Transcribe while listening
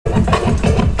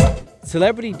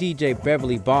Celebrity DJ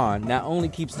Beverly Bond not only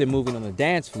keeps them moving on the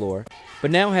dance floor, but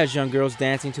now has young girls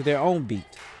dancing to their own beat.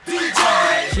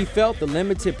 She felt the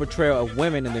limited portrayal of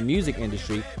women in the music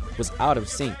industry was out of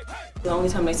sync. The only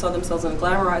time they saw themselves in a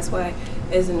glamorized way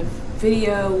is in a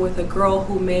video with a girl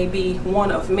who may be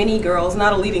one of many girls,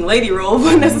 not a leading lady role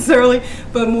but necessarily,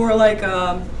 but more like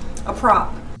a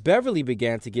prop. Beverly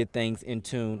began to get things in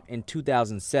tune in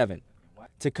 2007.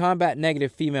 To combat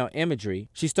negative female imagery,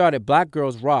 she started Black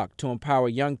Girls Rock to empower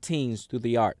young teens through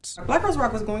the arts. Black Girls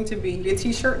Rock was going to be a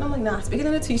t-shirt, and I'm like, nah, speaking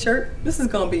of the t-shirt, this is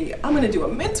going to be, I'm going to do a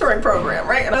mentoring program,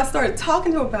 right? And I started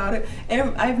talking to her about it,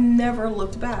 and I've never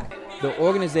looked back. The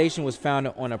organization was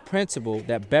founded on a principle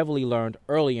that Beverly learned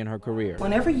early in her career.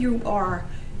 Whenever you are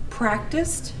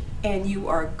practiced and you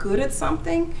are good at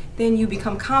something, then you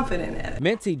become confident at it.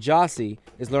 Mentee Jossie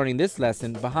is learning this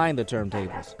lesson behind the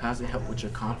turntables. How does it help with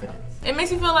your confidence? It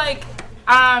makes me feel like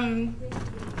I'm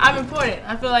important.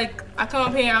 I feel like I come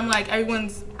up here, I'm like,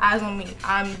 everyone's eyes on me.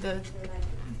 I'm the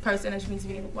person that needs to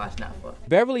be watching out for.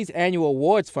 Beverly's annual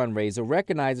awards fundraiser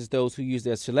recognizes those who use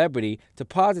their celebrity to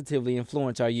positively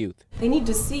influence our youth. They need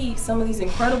to see some of these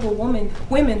incredible women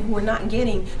who are not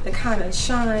getting the kind of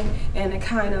shine and the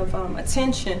kind of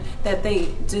attention that they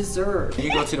deserve.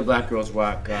 You go to the Black Girls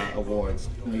Rock Awards.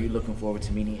 Are you looking forward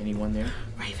to meeting anyone there?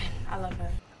 Raven, I love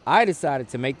her. I decided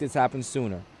to make this happen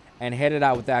sooner and headed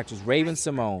out with actress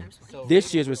Symone,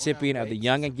 this year's recipient of the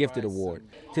Young and Gifted Award,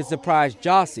 to surprise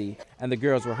Jossie and the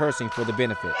girls rehearsing for the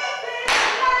benefit.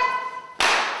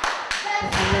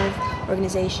 I love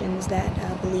organizations that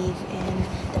believe in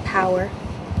the power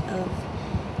of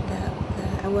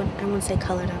I won't say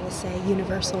colored, I will say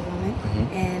universal woman.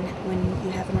 And when you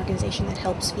have an organization that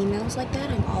helps females like that,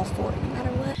 I'm all for it, no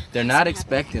matter what. They're not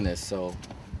expecting this, so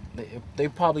they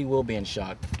probably will be in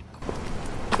shock.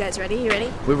 You guys ready? You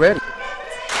ready? We're ready.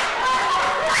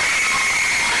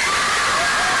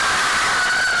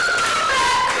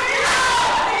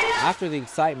 After the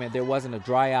excitement, there wasn't a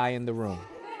dry eye in the room.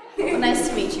 Well, nice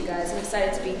to meet you guys. I'm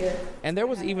excited to be here. And there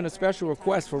was even a special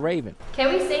request for Raven.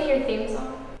 Can we sing your theme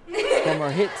song? From her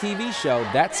hit TV show,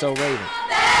 That's So Raven.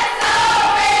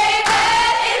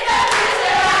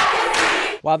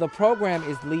 While the program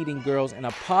is leading girls in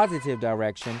a positive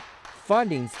direction,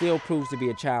 funding still proves to be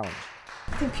a challenge.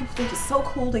 I think people think it's so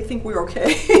cool, they think we're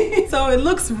okay. So it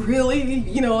looks really,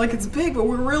 like it's big, but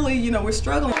we're really, we're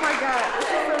struggling. Oh my God, this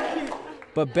is so cute.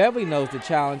 But Beverly knows the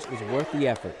challenge is worth the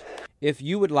effort. If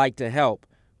you would like to help,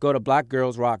 go to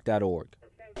blackgirlsrock.org.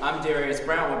 I'm Darius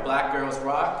Brown with Black Girls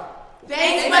Rock.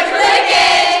 Thanks for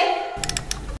clicking!